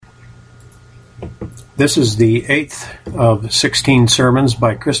This is the 8th of 16 sermons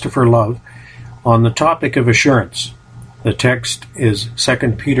by Christopher Love on the topic of assurance. The text is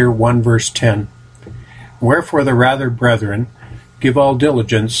 2 Peter 1 verse 10. Wherefore the rather, brethren, give all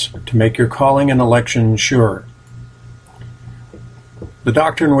diligence to make your calling and election sure. The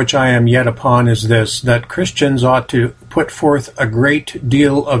doctrine which I am yet upon is this, that Christians ought to put forth a great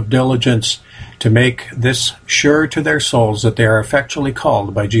deal of diligence to make this sure to their souls that they are effectually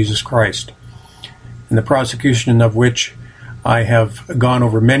called by Jesus Christ. In the prosecution of which I have gone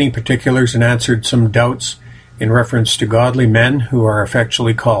over many particulars and answered some doubts in reference to godly men who are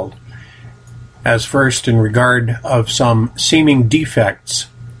effectually called. As first, in regard of some seeming defects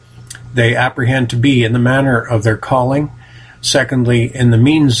they apprehend to be in the manner of their calling, secondly, in the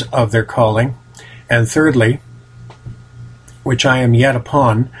means of their calling, and thirdly, which I am yet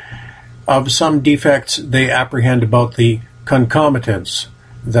upon, of some defects they apprehend about the concomitants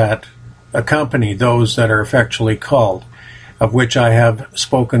that accompany those that are effectually called, of which I have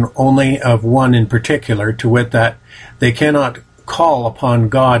spoken only of one in particular, to wit that they cannot call upon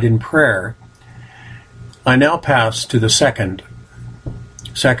God in prayer. I now pass to the second.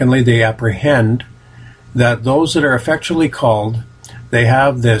 Secondly, they apprehend that those that are effectually called, they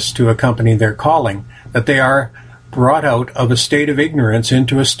have this to accompany their calling, that they are brought out of a state of ignorance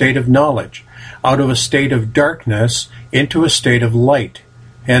into a state of knowledge, out of a state of darkness into a state of light.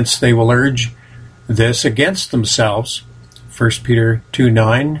 Hence they will urge this against themselves. 1 Peter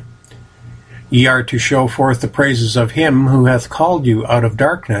 2:9. Ye are to show forth the praises of him who hath called you out of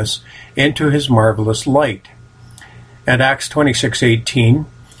darkness into his marvelous light. And Acts 26:18.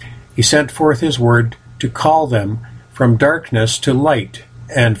 He sent forth his word to call them from darkness to light,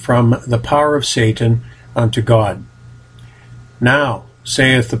 and from the power of Satan unto God. Now,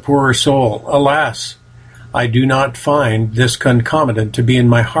 saith the poor soul, alas, I do not find this concomitant to be in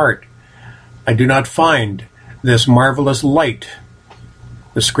my heart. I do not find this marvelous light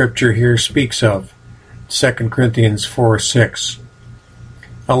the scripture here speaks of, 2 Corinthians 4:6.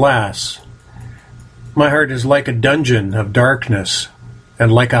 Alas, my heart is like a dungeon of darkness,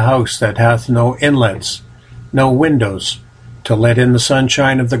 and like a house that hath no inlets, no windows, to let in the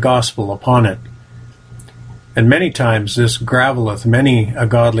sunshine of the gospel upon it. And many times this gravelleth many a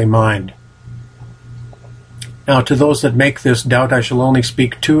godly mind. Now to those that make this doubt I shall only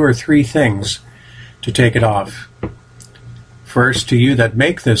speak 2 or 3 things to take it off. First, to you that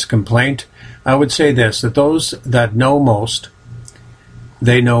make this complaint, I would say this, that those that know most,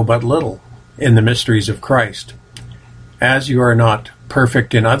 they know but little in the mysteries of Christ. As you are not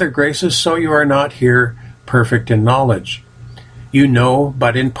perfect in other graces, so you are not here perfect in knowledge. You know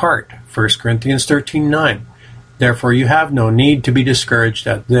but in part, 1 Corinthians 13:9. Therefore you have no need to be discouraged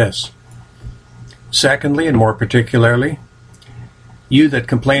at this. Secondly, and more particularly, you that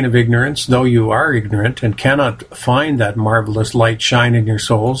complain of ignorance, though you are ignorant and cannot find that marvelous light shine in your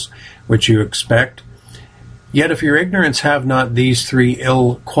souls, which you expect, yet if your ignorance have not these 3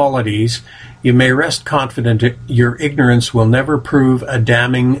 ill qualities, you may rest confident your ignorance will never prove a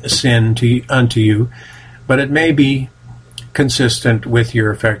damning sin unto you, but it may be consistent with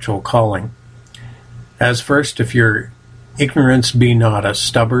your effectual calling. As first, if your ignorance be not a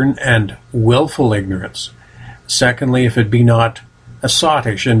stubborn and willful ignorance. Secondly, if it be not a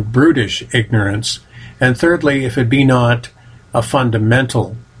sottish and brutish ignorance. And thirdly, if it be not a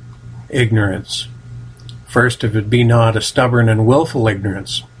fundamental ignorance. First, if it be not a stubborn and willful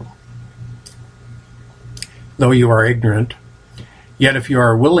ignorance. Though you are ignorant, yet if you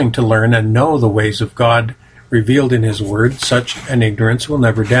are willing to learn and know the ways of God revealed in his word, such an ignorance will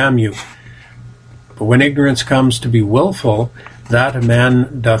never damn you. But when ignorance comes to be willful, that a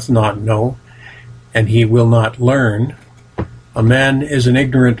man doth not know, and he will not learn. A man is an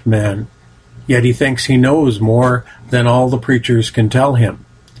ignorant man, yet he thinks he knows more than all the preachers can tell him.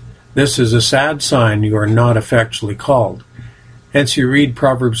 This is a sad sign you are not effectually called. Hence you read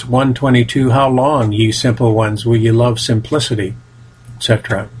Proverbs 1:22, how long, ye simple ones, will ye love simplicity,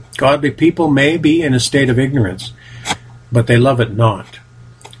 etc. Godly people may be in a state of ignorance, but they love it not.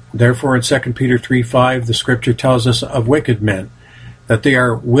 Therefore in 2 Peter 3:5 the scripture tells us of wicked men, that they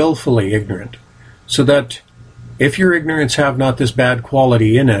are willfully ignorant, so that if your ignorance have not this bad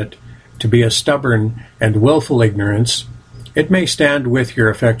quality in it, to be a stubborn and willful ignorance, it may stand with your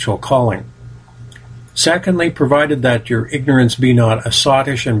effectual calling. Secondly, provided that your ignorance be not a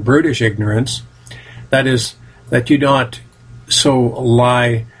sottish and brutish ignorance, that is, that you not so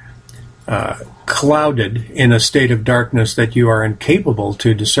lie clouded in a state of darkness that you are incapable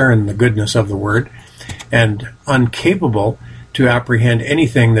to discern the goodness of the word, and incapable to apprehend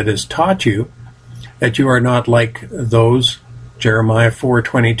anything that is taught you, that you are not like those Jeremiah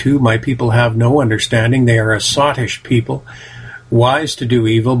 4:22, my people have no understanding, they are a sottish people, wise to do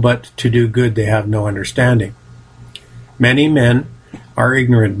evil, but to do good they have no understanding. Many men are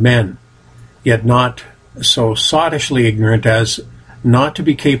ignorant men, yet not so sottishly ignorant as not to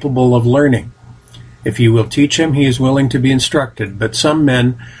be capable of learning. If you will teach him, he is willing to be instructed, but some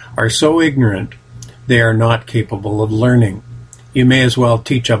men are so ignorant they are not capable of learning. You may as well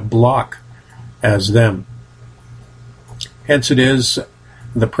teach a block as them. Hence it is,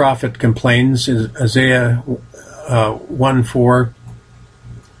 the prophet complains in Isaiah 1:4,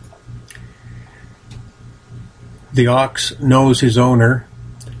 the ox knows his owner,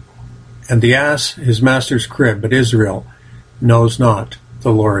 and the ass his master's crib, but Israel knows not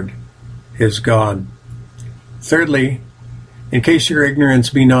the Lord his God. Thirdly, in case your ignorance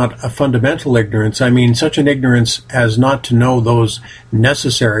be not a fundamental ignorance, I mean such an ignorance as not to know those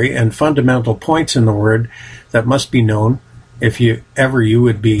necessary and fundamental points in the Word that must be known if you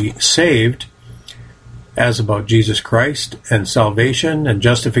would be saved, as about Jesus Christ and salvation and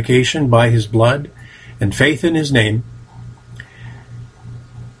justification by his blood and faith in his name.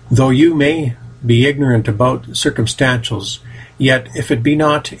 Though you may be ignorant about circumstantials, yet if it be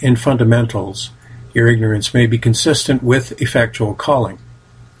not in fundamentals, your ignorance may be consistent with effectual calling.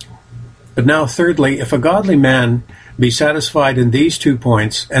 But now thirdly, if a godly man be satisfied in these 2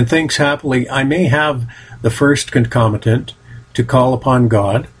 points, and thinks happily, I may have the first concomitant, to call upon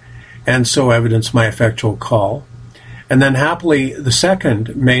God, and so evidence my effectual call, and then happily the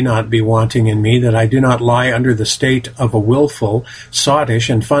second may not be wanting in me, that I do not lie under the state of a willful, sottish,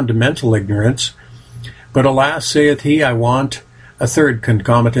 and fundamental ignorance, but alas, saith he, I want a third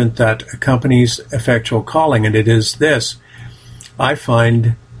concomitant that accompanies effectual calling, and it is this: I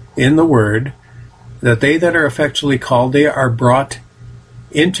find in the Word that they that are effectually called, they are brought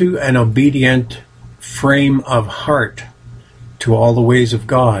into an obedient frame of heart to all the ways of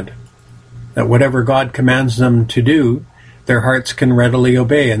God, that whatever God commands them to do, their hearts can readily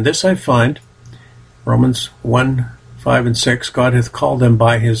obey. And this I find, Romans 1:5 and 6, God hath called them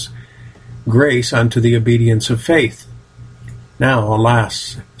by his grace unto the obedience of faith. Now,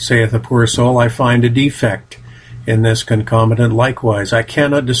 alas, saith a poor soul, I find a defect in this concomitant likewise. I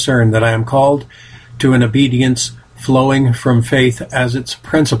cannot discern that I am called to an obedience flowing from faith as its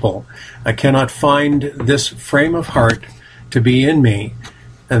principle. I cannot find this frame of heart to be in me,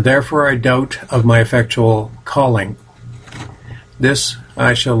 and therefore I doubt of my effectual calling. This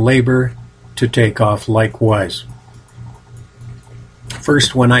I shall labor to take off likewise.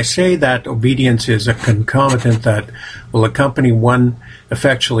 First, when I say that obedience is a concomitant that will accompany one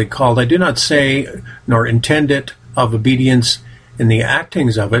effectually called, I do not say nor intend it of obedience in the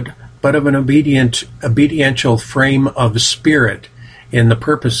actings of it, but of an obediential frame of spirit in the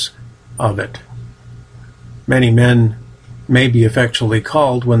purpose of it. Many men may be effectually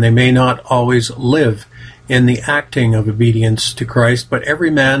called when they may not always live in the acting of obedience to Christ, but every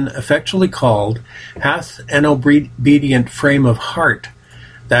man effectually called hath an obedient frame of heart,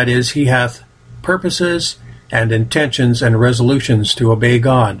 that is, he hath purposes and intentions and resolutions to obey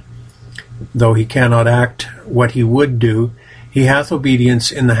God. Though he cannot act what he would do, he hath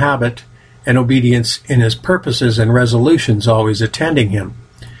obedience in the habit, and obedience in his purposes and resolutions always attending him.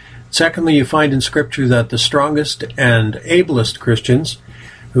 Secondly, you find in Scripture that the strongest and ablest Christians,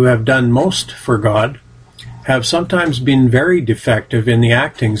 who have done most for God, have sometimes been very defective in the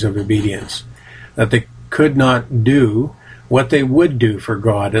actings of obedience, that they could not do what they would do for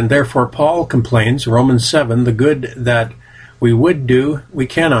God, and therefore Paul complains, Romans 7, the good that we would do, we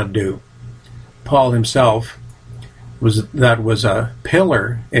cannot do. Paul himself was a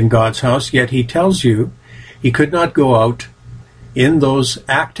pillar in God's house, yet he tells you he could not go out in those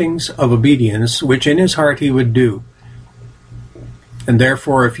actings of obedience which in his heart he would do. And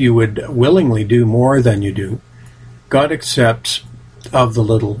therefore, if you would willingly do more than you do, God accepts of the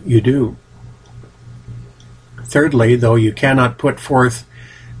little you do. Thirdly, though you cannot put forth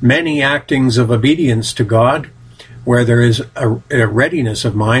many actings of obedience to God, where there is a readiness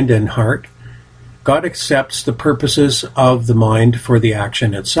of mind and heart, God accepts the purposes of the mind for the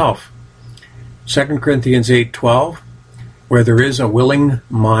action itself. 2 Corinthians 8:12, where there is a willing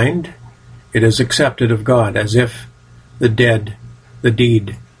mind, it is accepted of God, as if the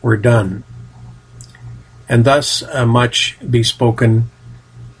deed were done. And thus much be spoken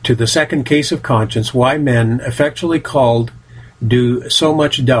to the second case of conscience, why men effectually called do so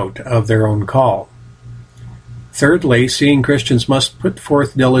much doubt of their own call. Thirdly, seeing Christians must put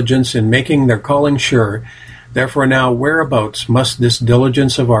forth diligence in making their calling sure, therefore now whereabouts must this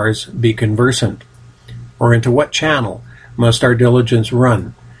diligence of ours be conversant? Or into what channel must our diligence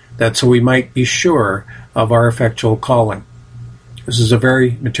run, that so we might be sure of our effectual calling? This is a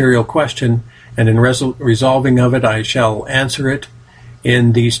very material question, and in resolving of it, I shall answer it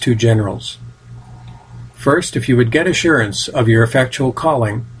in these two generals. First, if you would get assurance of your effectual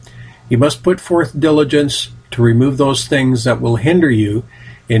calling, you must put forth diligence to remove those things that will hinder you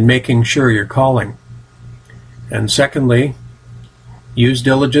in making sure your calling. And secondly, use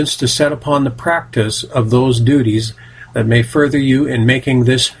diligence to set upon the practice of those duties that may further you in making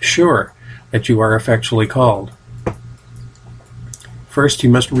this sure that you are effectually called. First, you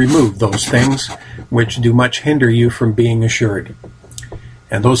must remove those things which do much hinder you from being assured.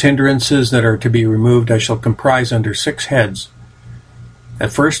 And those hindrances that are to be removed I shall comprise under 6 heads.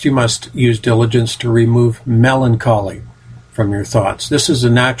 At first, you must use diligence to remove melancholy from your thoughts. This is a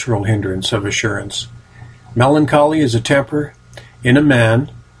natural hindrance of assurance. Melancholy is a temper in a man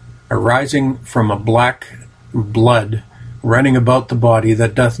arising from a black blood running about the body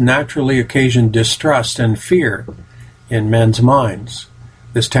that doth naturally occasion distrust and fear in men's minds.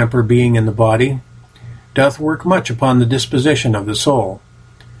 This temper being in the body doth work much upon the disposition of the soul.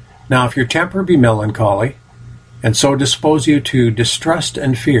 Now if your temper be melancholy, and so dispose you to distrust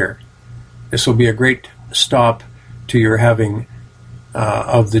and fear, this will be a great stop to your having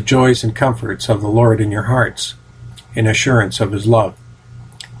of the joys and comforts of the Lord in your hearts, in assurance of his love.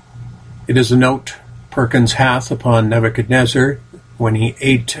 It is a note Perkins hath upon Nebuchadnezzar when he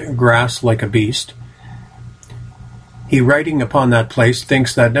ate grass like a beast. He, writing upon that place,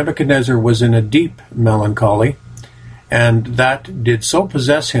 thinks that Nebuchadnezzar was in a deep melancholy, and that did so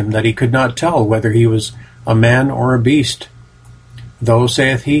possess him that he could not tell whether he was a man or a beast. Though,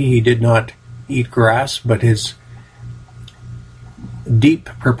 saith he did not eat grass, but his deep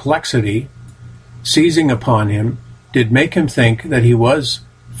perplexity, seizing upon him, did make him think that he was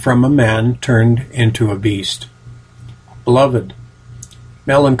from a man turned into a beast. Beloved,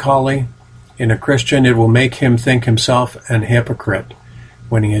 melancholy in a Christian, it will make him think himself an hypocrite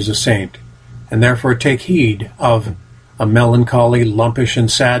when he is a saint, and therefore take heed of a melancholy, lumpish,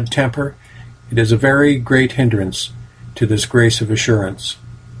 and sad temper. It is a very great hindrance to this grace of assurance.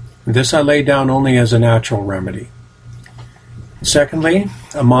 This I lay down only as a natural remedy. Secondly,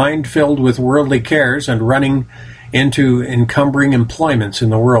 a mind filled with worldly cares and running into encumbering employments in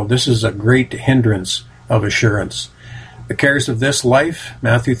the world. This is a great hindrance of assurance. The cares of this life,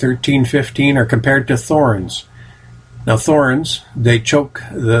 Matthew 13:15, are compared to thorns. Now thorns, they choke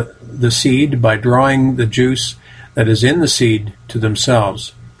the seed by drawing the juice that is in the seed to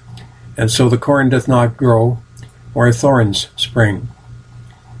themselves. And so the corn doth not grow where thorns spring.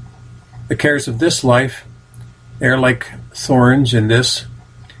 The cares of this life, they are like thorns in this.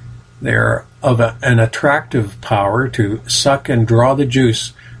 They are of an attractive power to suck and draw the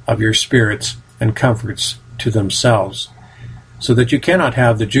juice of your spirits and comforts to themselves, so that you cannot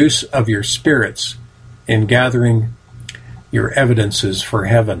have the juice of your spirits in gathering your evidences for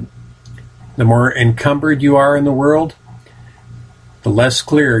heaven. The more encumbered you are in the world, the less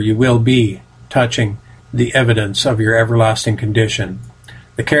clear you will be touching the evidence of your everlasting condition.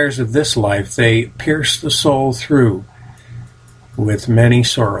 The cares of this life, they pierce the soul through with many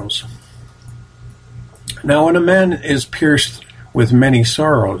sorrows. Now, when a man is pierced with many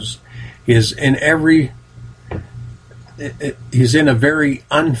sorrows, he is in a very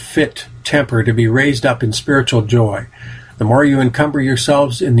unfit temper to be raised up in spiritual joy. The more you encumber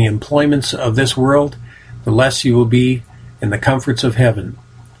yourselves in the employments of this world, the less you will be in the comforts of heaven.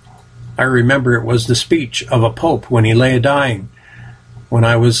 I remember it was the speech of a pope when he lay a-dying, when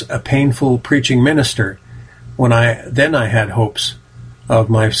I was a painful preaching minister, then I had hopes of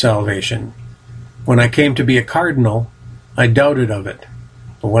my salvation. When I came to be a cardinal, I doubted of it.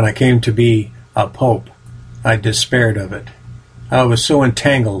 But when I came to be a pope, I despaired of it. I was so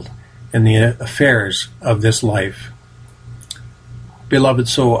entangled in the affairs of this life. Beloved,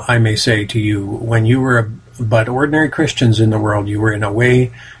 so I may say to you, when you were but ordinary Christians in the world, you were in a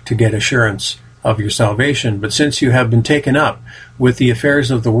way to get assurance of your salvation. But since you have been taken up with the affairs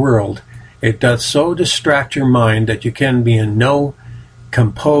of the world, it doth so distract your mind that you can be in no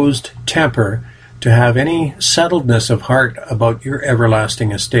composed temper to have any settledness of heart about your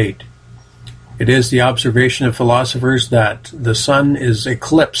everlasting estate. It is the observation of philosophers that the sun is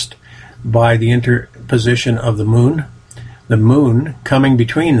eclipsed by the interposition of the moon coming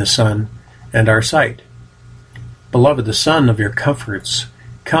between the sun and our sight. Beloved, the sun of your comforts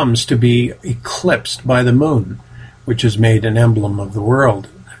comes to be eclipsed by the moon, which is made an emblem of the world,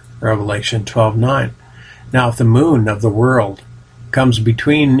 Revelation 12:9. Now, if the moon of the world comes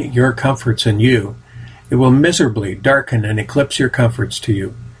between your comforts and you, it will miserably darken and eclipse your comforts to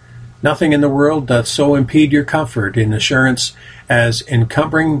you. Nothing in the world doth so impede your comfort in assurance as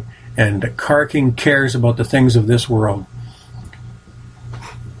encumbering and carking cares about the things of this world.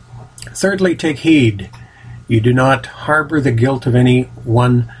 Thirdly, take heed you do not harbor the guilt of any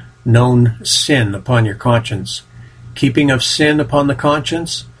one known sin upon your conscience. Keeping of sin upon the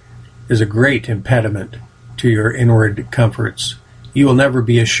conscience is a great impediment to your inward comforts. You will never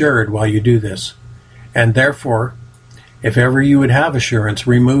be assured while you do this. And therefore, if ever you would have assurance,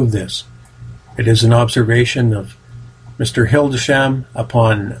 remove this. It is an observation of Mr. Hildesham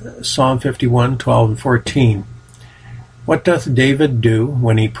upon Psalm 51, 12 and 14. What doth David do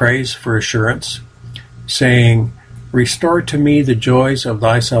when he prays for assurance? Saying, Restore to me the joys of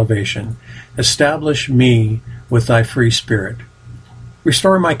thy salvation. Establish me with thy free spirit.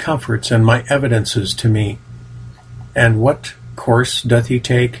 Restore my comforts and my evidences to me. And what course doth he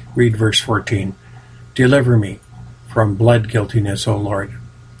take? Read verse 14. Deliver me from blood guiltiness, O Lord.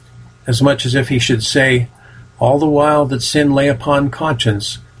 As much as if he should say, all the while that sin lay upon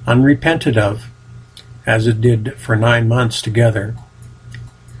conscience, unrepented of, as it did for 9 months together.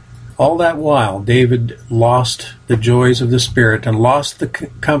 All that while David lost the joys of the Spirit and lost the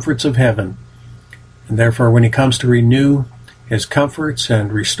comforts of heaven. And therefore when he comes to renew his comforts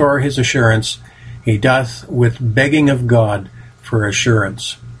and restore his assurance, he doth with begging of God for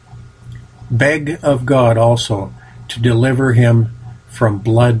assurance. Beg of God also to deliver him from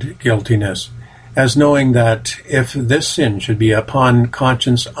blood guiltiness, as knowing that if this sin should be upon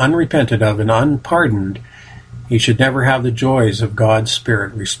conscience unrepented of and unpardoned, he should never have the joys of God's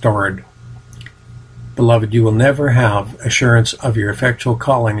Spirit restored. Beloved, you will never have assurance of your effectual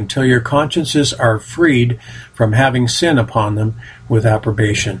calling until your consciences are freed from having sin upon them with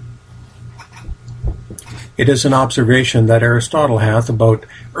approbation. It is an observation that Aristotle hath about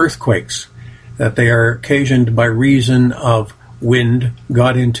earthquakes, that they are occasioned by reason of wind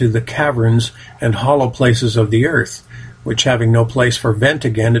got into the caverns and hollow places of the earth, which having no place for vent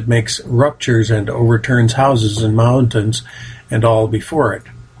again, it makes ruptures and overturns houses and mountains and all before it.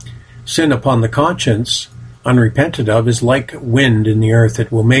 Sin upon the conscience, unrepented of, is like wind in the earth.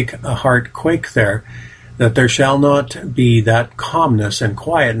 It will make a heart quake there, that there shall not be that calmness and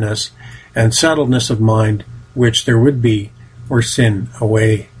quietness and settledness of mind which there would be were sin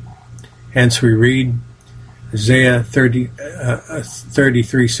away. Hence we read Isaiah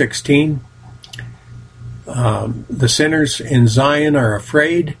 33:16. The sinners in Zion are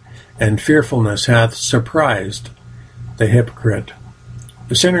afraid, and fearfulness hath surprised the hypocrite.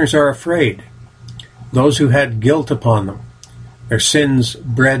 The sinners are afraid, those who had guilt upon them. Their sins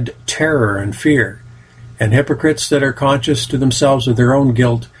bred terror and fear, and hypocrites that are conscious to themselves of their own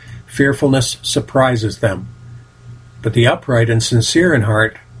guilt, fearfulness surprises them. But the upright and sincere in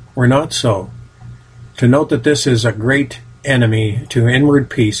heart were not so. To note that this is a great enemy to inward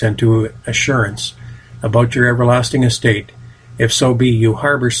peace and to assurance about your everlasting estate, if so be you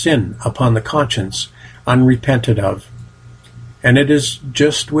harbor sin upon the conscience, unrepented of. And it is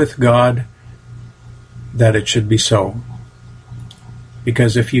just with God that it should be so.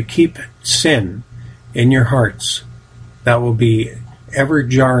 Because if you keep sin in your hearts, that will be ever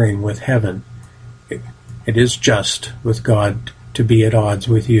jarring with heaven. It is just with God to be at odds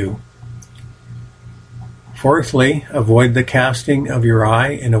with you. Fourthly, avoid the casting of your eye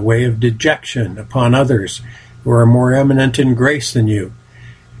in a way of dejection upon others who are more eminent in grace than you,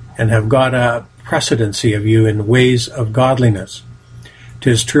 and have got a precedency of you in ways of godliness.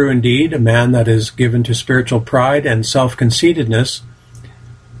 'Tis true indeed, a man that is given to spiritual pride and self-conceitedness,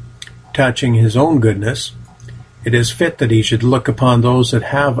 touching his own goodness, it is fit that he should look upon those that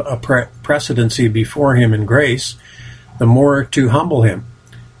have a precedency before him in grace, the more to humble him.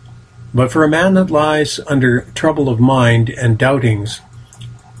 But for a man that lies under trouble of mind and doubtings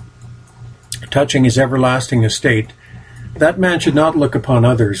touching his everlasting estate, that man should not look upon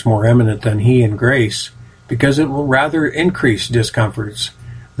others more eminent than he in grace, because it will rather increase discomforts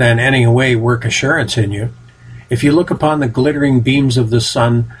than any way work assurance in you. If you look upon the glittering beams of the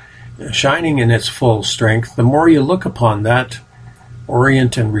sun shining in its full strength, the more you look upon that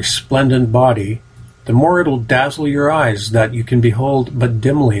orient and resplendent body, the more it will dazzle your eyes that you can behold but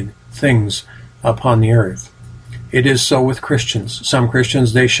dimly things upon the earth. It is so with Christians. Some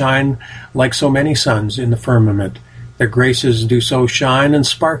Christians, they shine like so many suns in the firmament. Their graces do so shine and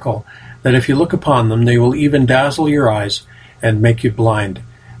sparkle that if you look upon them, they will even dazzle your eyes and make you blind,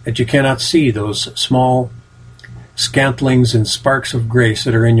 that you cannot see those small scantlings and sparks of grace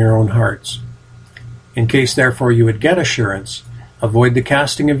that are in your own hearts. In case, therefore, you would get assurance, avoid the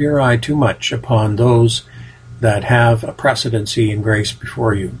casting of your eye too much upon those that have a precedency in grace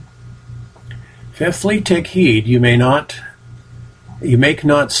before you. Fifthly, take heed you make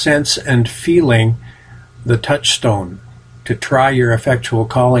not sense and feeling the touchstone to try your effectual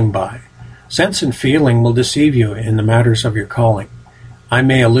calling by. Sense and feeling will deceive you in the matters of your calling. I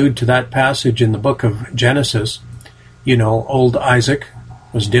may allude to that passage in the book of Genesis. You know, old Isaac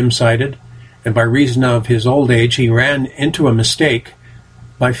was dim-sighted, and by reason of his old age he ran into a mistake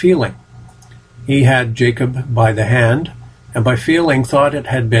by feeling. He had Jacob by the hand, and by feeling thought it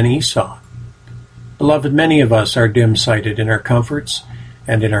had been Esau. Beloved, many of us are dim-sighted in our comforts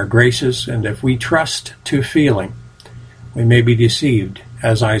and in our graces, and if we trust to feeling, we may be deceived,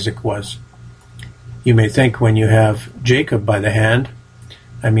 as Isaac was. You may think when you have Jacob by the hand,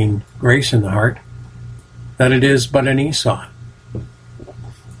 grace in the heart, that it is but an Esau.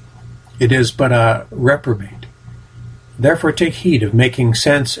 It is but a reprobate. Therefore take heed of making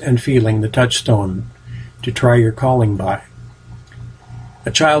sense and feeling the touchstone to try your calling by.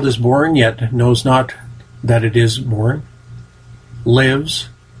 A child is born, yet knows not that it is born. Lives,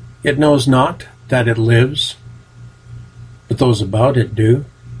 yet knows not that it lives. But those about it do.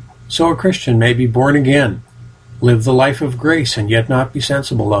 So a Christian may be born again, live the life of grace, and yet not be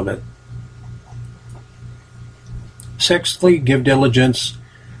sensible of it. Sixthly, give diligence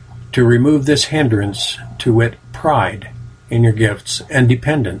to remove this hindrance, to wit, pride in your gifts and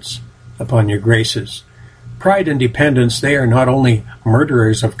dependence upon your graces. Pride and dependence, they are not only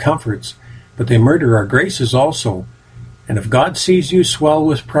murderers of comforts, but they murder our graces also. And if God sees you swell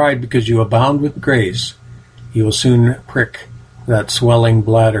with pride because you abound with grace, he will soon prick that swelling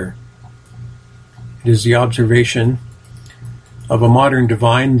bladder. It is the observation of a modern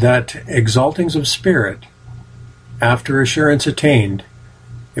divine that exaltings of spirit, after assurance attained,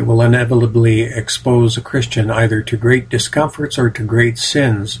 it will inevitably expose a Christian either to great discomforts or to great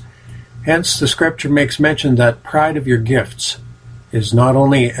sins. Hence, the Scripture makes mention that pride of your gifts is not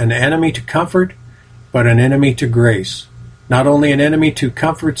only an enemy to comfort, but an enemy to grace. Not only an enemy to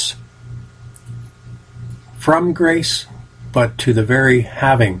comforts from grace, but to the very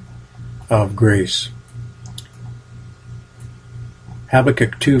having of grace.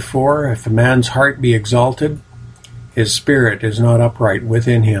 Habakkuk 2:4, if a man's heart be exalted, his spirit is not upright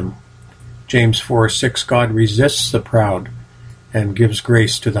within him. James 4:6, God resists the proud and gives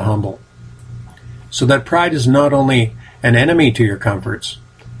grace to the humble. So that pride is not only an enemy to your comforts,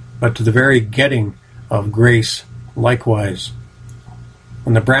 but to the very getting of grace likewise.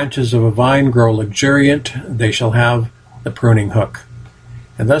 When the branches of a vine grow luxuriant, they shall have the pruning hook.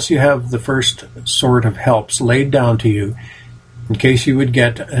 And thus you have the first sort of helps laid down to you in case you would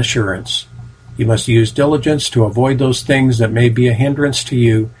get assurance. You must use diligence to avoid those things that may be a hindrance to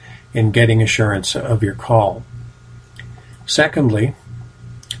you in getting assurance of your call. Secondly,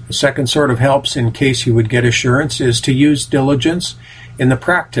 the second sort of helps in case you would get assurance is to use diligence in the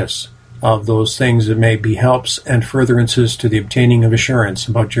practice of those things that may be helps and furtherances to the obtaining of assurance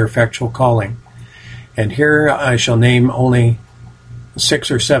about your effectual calling. And here I shall name only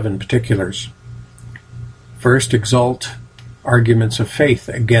 6 or 7 particulars. First, exalt arguments of faith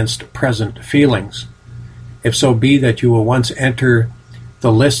against present feelings. If so be that you will once enter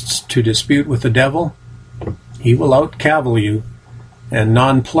the lists to dispute with the devil, he will out-cavil you and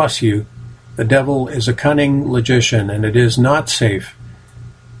nonplus you. The devil is a cunning logician, and it is not safe,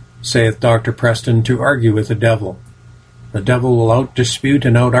 saith Dr. Preston, to argue with the devil. The devil will out-dispute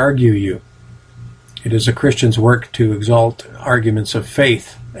and out-argue you. It is a Christian's work to exalt arguments of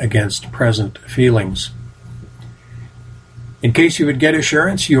faith against present feelings. In case you would get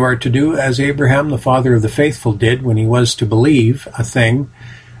assurance, you are to do as Abraham, the father of the faithful, did when he was to believe a thing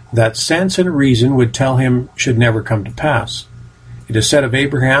that sense and reason would tell him should never come to pass. It is said of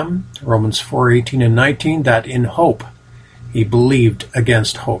Abraham, Romans 4:18 and 19, that in hope he believed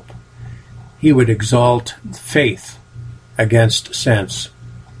against hope. He would exalt faith against sense.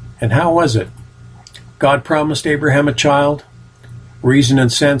 And how was it? God promised Abraham a child. Reason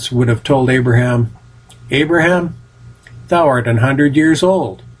and sense would have told Abraham, Abraham, thou art 100 years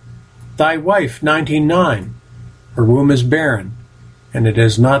old. Thy wife 99. Her womb is barren, and it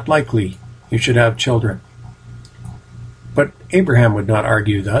is not likely you should have children. But Abraham would not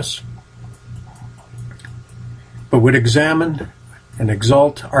argue thus, but would examine and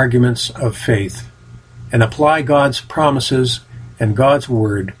exalt arguments of faith, and apply God's promises and God's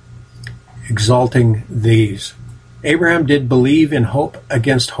word, exalting these. Abraham did believe in hope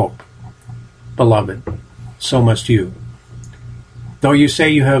against hope. Beloved, so must you. Though you say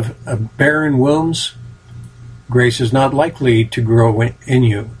you have barren wombs, grace is not likely to grow in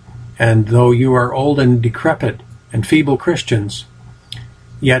you. And though you are old and decrepit and feeble Christians,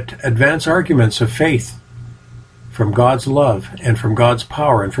 yet advance arguments of faith from God's love and from God's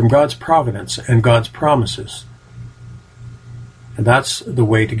power and from God's providence and God's promises. And that's the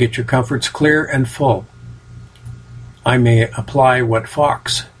way to get your comforts clear and full. I may apply what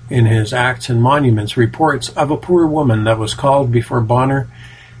Fox in his Acts and Monuments, reports of a poor woman that was called before Bonner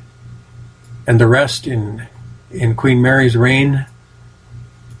and the rest in Queen Mary's reign,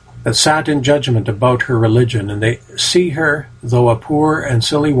 that sat in judgment about her religion, and they see her, though a poor and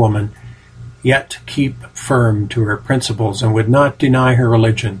silly woman, yet keep firm to her principles and would not deny her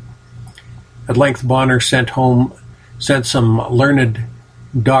religion. At length Bonner sent some learned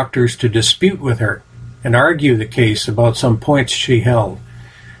doctors to dispute with her and argue the case about some points she held.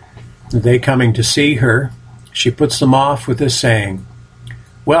 They coming to see her, she puts them off with this saying,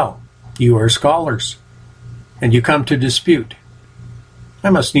 "Well, you are scholars, and you come to dispute. I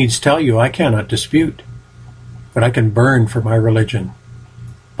must needs tell you I cannot dispute, but I can burn for my religion.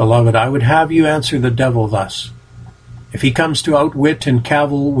 Beloved, I would have you answer the devil thus. If he comes to outwit and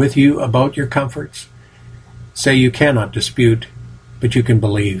cavil with you about your comforts, say you cannot dispute, but you can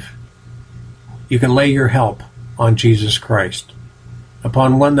believe. You can lay your help on Jesus Christ,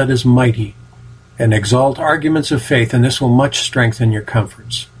 upon one that is mighty, and exalt arguments of faith, and this will much strengthen your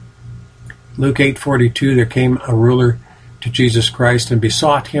comforts." Luke 8:42, there came a ruler to Jesus Christ and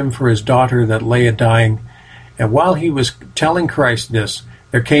besought him for his daughter that lay a-dying. And while he was telling Christ this,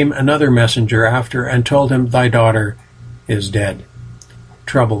 there came another messenger after and told him, "Thy daughter is dead.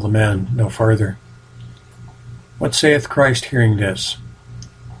 Trouble the man no further." What saith Christ hearing this?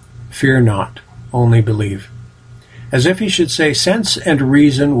 "Fear not, only believe." As if he should say, sense and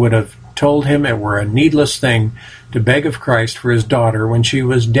reason would have told him it were a needless thing to beg of Christ for his daughter when she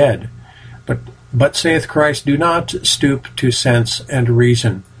was dead. But saith Christ, do not stoop to sense and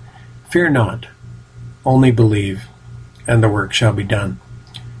reason. Fear not, only believe, and the work shall be done.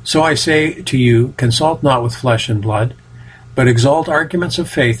 So I say to you, consult not with flesh and blood, but exalt arguments of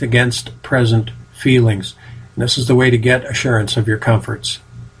faith against present feelings. And this is the way to get assurance of your comforts.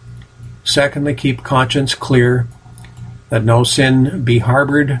 Secondly, keep conscience clear, that no sin be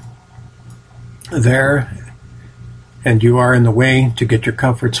harbored there, and you are in the way to get your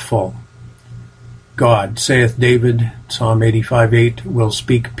comforts full. God, saith David, Psalm 85:8, will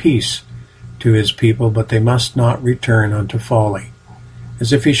speak peace to his people, but they must not return unto folly.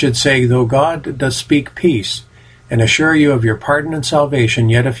 As if he should say, though God does speak peace, and assure you of your pardon and salvation,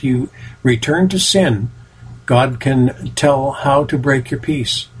 yet if you return to sin, God can tell how to break your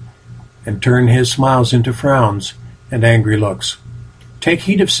peace, and turn his smiles into frowns and angry looks. Take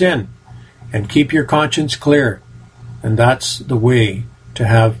heed of sin, and keep your conscience clear, and that's the way to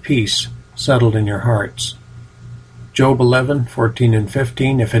have peace settled in your hearts. Job 11:14 and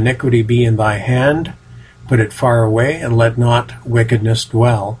 15, if iniquity be in thy hand, put it far away, and let not wickedness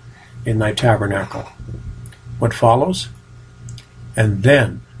dwell in thy tabernacle. What follows? And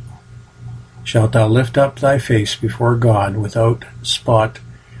then shalt thou lift up thy face before God without spot,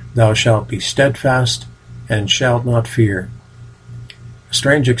 thou shalt be steadfast and shalt not fear. A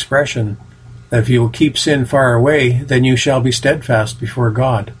strange expression, that if you will keep sin far away, then you shall be steadfast before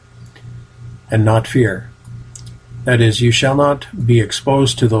God and not fear. That is, you shall not be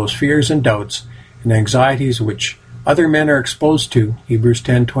exposed to those fears and doubts and anxieties which other men are exposed to. Hebrews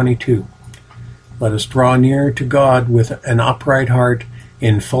 10:22. Let us draw near to God with an upright heart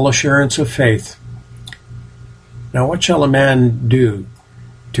in full assurance of faith. Now what shall a man do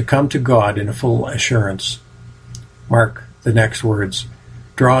to come to God in a full assurance? Mark the next words.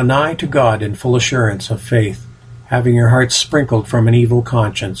 Draw nigh to God in full assurance of faith, having your hearts sprinkled from an evil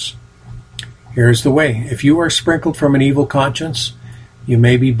conscience. Here's the way. If you are sprinkled from an evil conscience, you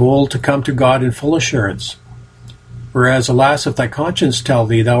may be bold to come to God in full assurance. Whereas, alas, if thy conscience tell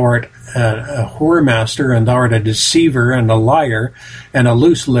thee thou art a whoremaster, and thou art a deceiver, and a liar, and a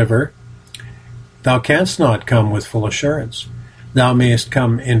loose liver, thou canst not come with full assurance. Thou mayest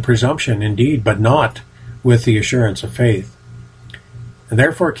come in presumption, indeed, but not with the assurance of faith. And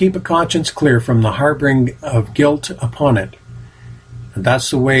therefore keep a conscience clear from the harboring of guilt upon it. And that's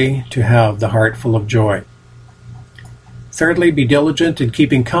the way to have the heart full of joy. Thirdly, be diligent in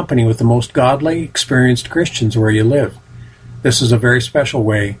keeping company with the most godly, experienced Christians where you live. This is a very special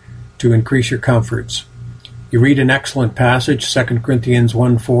way to increase your comforts. You read an excellent passage, 2 Corinthians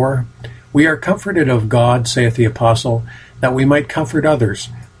 1:4. We are comforted of God, saith the apostle, that we might comfort others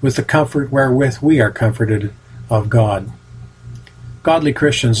with the comfort wherewith we are comforted of God. Godly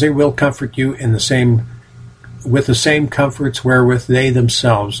Christians, they will comfort you with the same comforts wherewith they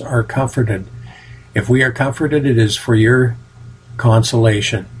themselves are comforted. If we are comforted, it is for your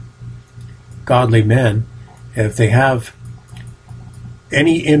consolation. Godly men, if they have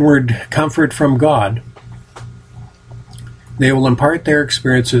any inward comfort from God, they will impart their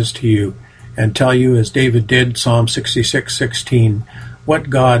experiences to you and tell you, as David did, Psalm 66:16, what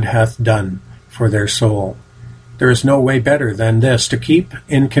God hath done for their soul. There is no way better than this to keep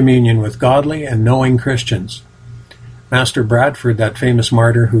in communion with godly and knowing Christians. Master Bradford, that famous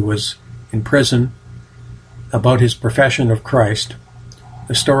martyr who was in prison about his profession of Christ,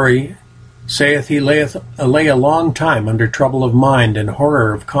 the story saith he lay a long time under trouble of mind and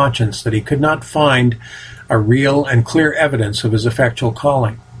horror of conscience, that he could not find a real and clear evidence of his effectual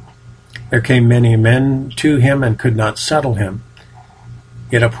calling. There came many men to him and could not settle him.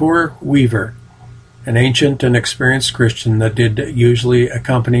 Yet a poor weaver, an ancient and experienced Christian that did usually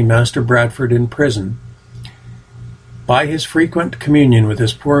accompany Master Bradford in prison, by his frequent communion with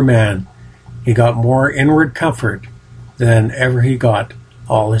this poor man, he got more inward comfort than ever he got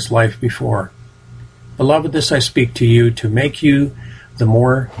all his life before. Beloved, this I speak to you to make you the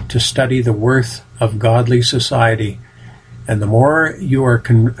more to study the worth of godly society, and the more you are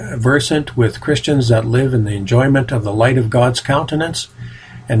conversant with Christians that live in the enjoyment of the light of God's countenance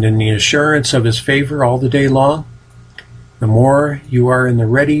and in the assurance of his favor all the day long, the more you are in the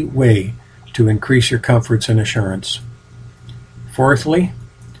ready way to increase your comforts and assurance. Fourthly,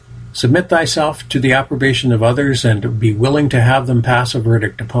 submit thyself to the approbation of others, and be willing to have them pass a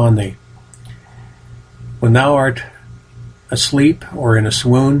verdict upon thee. When thou art asleep or in a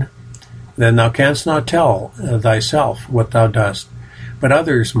swoon, then thou canst not tell thyself what thou dost, but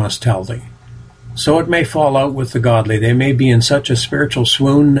others must tell thee. So it may fall out with the godly. They may be in such a spiritual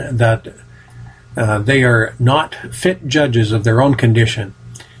swoon that they are not fit judges of their own condition.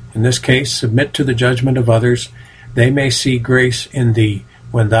 In this case, submit to the judgment of others. They may see grace in thee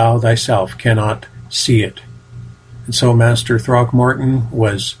when thou thyself cannot see it. And so Master Throckmorton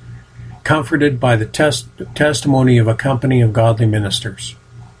was comforted by the testimony of a company of godly ministers.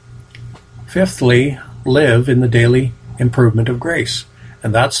 Fifthly, live in the daily improvement of grace.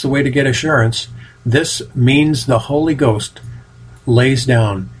 And that's the way to get assurance. This means the Holy Ghost lays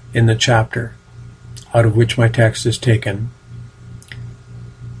down in the chapter out of which my text is taken.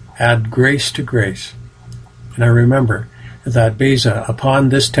 Add grace to grace. And I remember that Beza upon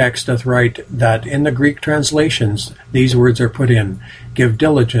this text doth write that in the Greek translations these words are put in, give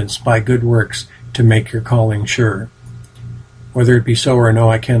diligence by good works to make your calling sure. Whether it be so or no,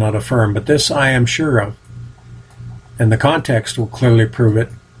 I cannot affirm, but this I am sure of, and the context will clearly prove it,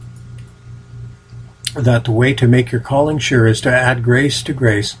 that the way to make your calling sure is to add grace to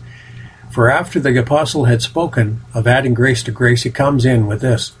grace. For after the apostle had spoken of adding grace to grace, he comes in with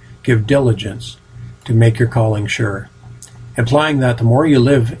this, give diligence to make your calling sure, implying that the more you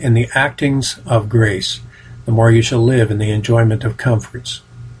live in the actings of grace, the more you shall live in the enjoyment of comforts.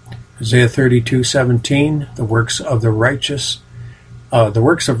 Isaiah 32:17, the works of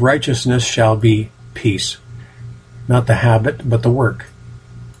righteousness shall be peace, not the habit, but the work.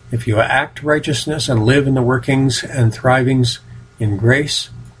 If you act righteousness and live in the workings and thrivings in grace,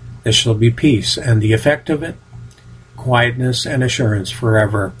 this shall be peace, and the effect of it, quietness and assurance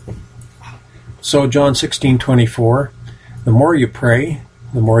forever. So John 16:24, the more you pray,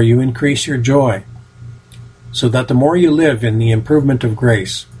 the more you increase your joy, so that the more you live in the improvement of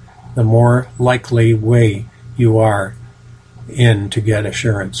grace, the more likely way you are in to get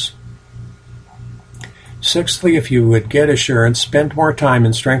assurance. Sixthly, if you would get assurance, spend more time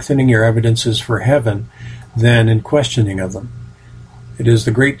in strengthening your evidences for heaven than in questioning of them. It is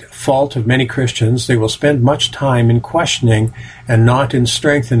the great fault of many Christians. They will spend much time in questioning and not in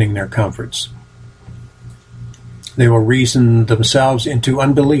strengthening their comforts. They will reason themselves into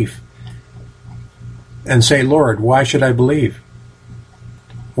unbelief and say, Lord, why should I believe?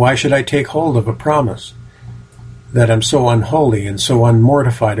 Why should I take hold of a promise that I'm so unholy and so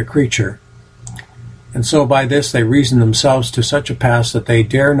unmortified a creature? And so by this they reason themselves to such a pass that they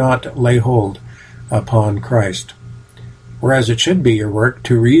dare not lay hold upon Christ. Whereas it should be your work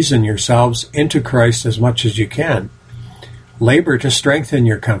to reason yourselves into Christ as much as you can. Labor to strengthen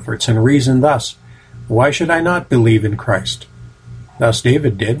your comforts and reason thus, why should I not believe in Christ? Thus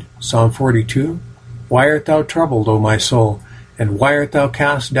David did, Psalm 42, why art thou troubled, O my soul, and why art thou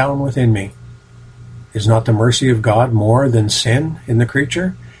cast down within me? Is not the mercy of God more than sin in the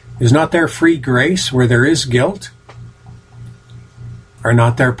creature? Is not there free grace where there is guilt? Are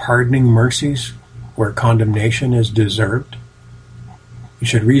not there pardoning mercies where condemnation is deserved? You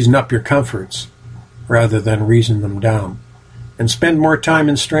should reason up your comforts rather than reason them down, and spend more time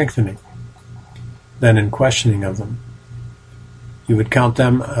in strengthening than in questioning of them. You would count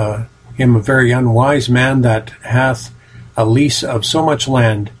him a very unwise man that hath a lease of so much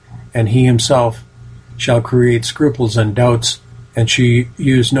land, and he himself shall create scruples and doubts, and she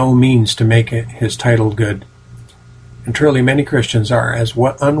use no means to make it his title good. And truly many Christians are as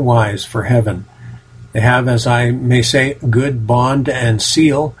unwise for heaven. They have, as I may say, good bond and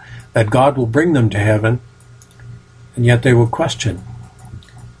seal that God will bring them to heaven, and yet they will question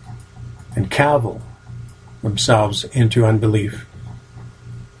and cavil themselves into unbelief.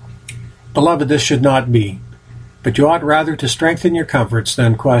 Beloved, this should not be, but you ought rather to strengthen your comforts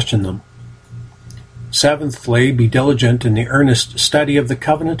than question them. Seventhly, be diligent in the earnest study of the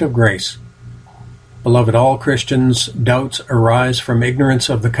covenant of grace. Beloved, all Christians' doubts arise from ignorance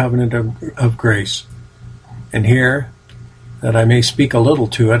of the covenant of grace. And here, that I may speak a little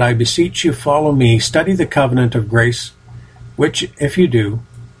to it, I beseech you, follow me, study the covenant of grace, which, if you do,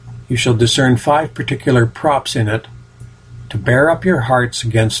 you shall discern 5 particular props in it, to bear up your hearts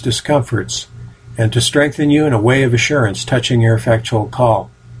against discomforts, and to strengthen you in a way of assurance touching your effectual call.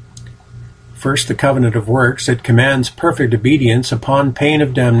 First, the covenant of works. It commands perfect obedience upon pain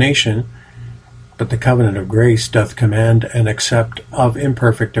of damnation, but the covenant of grace doth command and accept of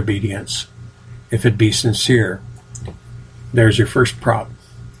imperfect obedience, if it be sincere. There's your first prop.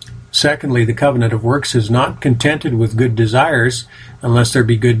 Secondly, the covenant of works is not contented with good desires unless there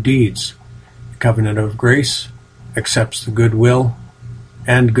be good deeds. The covenant of grace accepts the good will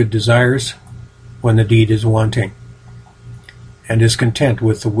and good desires when the deed is wanting, and is content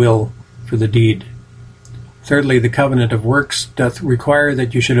with the will for the deed. Thirdly, the covenant of works doth require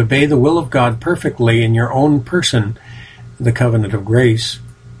that you should obey the will of God perfectly in your own person. The covenant of grace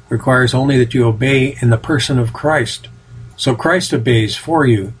requires only that you obey in the person of Christ. So Christ obeys for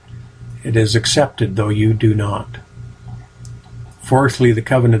you. It is accepted, though you do not. Fourthly, the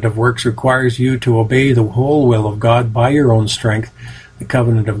covenant of works requires you to obey the whole will of God by your own strength. The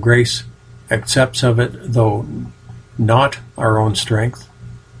covenant of grace accepts of it, though not our own strength,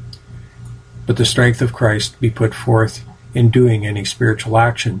 but the strength of Christ be put forth in doing any spiritual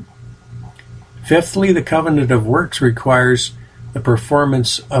action. Fifthly, the covenant of works requires the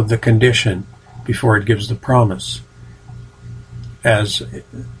performance of the condition before it gives the promise, as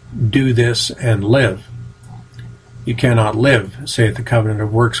do this and live. You cannot live, saith the covenant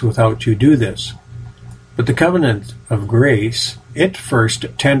of works, without you do this. But the covenant of grace, it first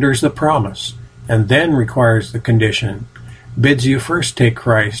tenders the promise, and then requires the condition, bids you first take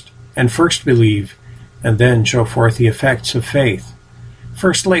Christ, and first believe, and then show forth the effects of faith.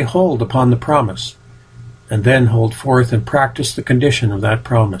 First lay hold upon the promise, and then hold forth and practice the condition of that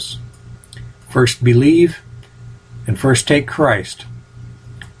promise. First believe, and first take Christ,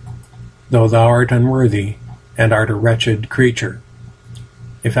 though thou art unworthy, and art a wretched creature.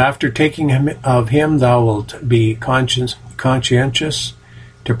 If after taking of him thou wilt be conscientious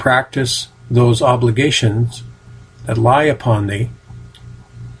to practice those obligations that lie upon thee,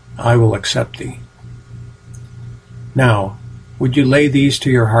 I will accept thee. Now, would you lay these to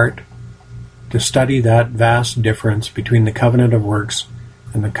your heart, to study that vast difference between the covenant of works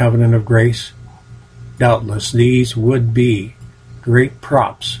and the covenant of grace? Doubtless these would be great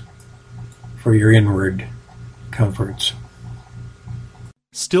props for your inward comforts.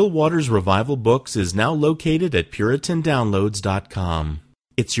 Still Waters Revival Books is now located at PuritanDownloads.com.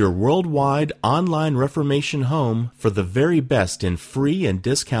 It's your worldwide online Reformation home for the very best in free and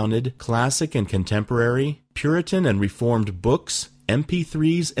discounted classic and contemporary, Puritan and Reformed books,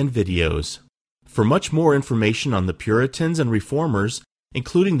 MP3s, and videos. For much more information on the Puritans and Reformers,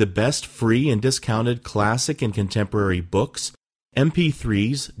 including the best free and discounted classic and contemporary books,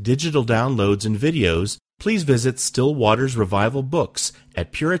 MP3s, digital downloads, and videos, please visit Still Waters Revival Books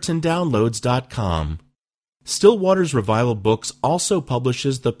at PuritanDownloads.com. Still Waters Revival Books also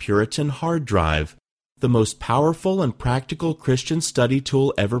publishes the Puritan Hard Drive, the most powerful and practical Christian study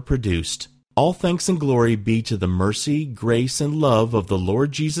tool ever produced. All thanks and glory be to the mercy, grace, and love of the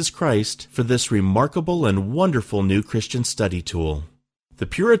Lord Jesus Christ for this remarkable and wonderful new Christian study tool. The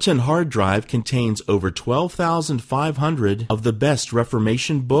Puritan Hard Drive contains over 12,500 of the best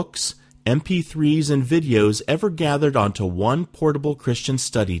Reformation books, MP3s, and videos ever gathered onto one portable Christian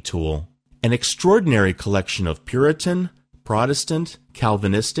study tool. An extraordinary collection of Puritan, Protestant,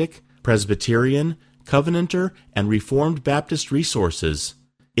 Calvinistic, Presbyterian, Covenanter, and Reformed Baptist resources.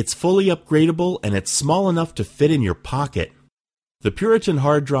 It's fully upgradable and it's small enough to fit in your pocket. The Puritan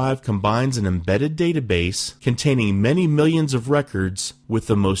Hard Drive combines an embedded database containing many millions of records with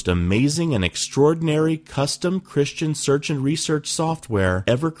the most amazing and extraordinary custom Christian search and research software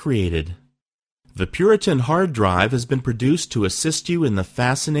ever created. The Puritan Hard Drive has been produced to assist you in the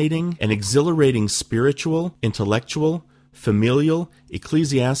fascinating and exhilarating spiritual, intellectual, familial,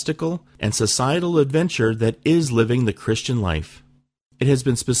 ecclesiastical, and societal adventure that is living the Christian life. It has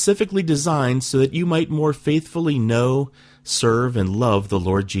been specifically designed so that you might more faithfully know, serve, and love the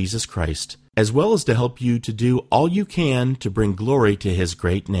Lord Jesus Christ, as well as to help you to do all you can to bring glory to His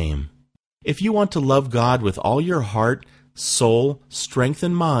great name. If you want to love God with all your heart, soul, strength,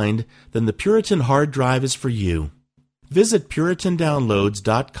 and mind, then the Puritan Hard Drive is for you. Visit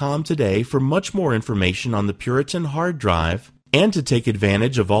PuritanDownloads.com today for much more information on the Puritan hard drive and to take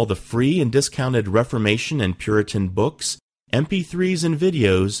advantage of all the free and discounted Reformation and Puritan books, MP3s, and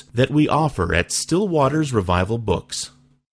videos that we offer at Still Waters Revival Books.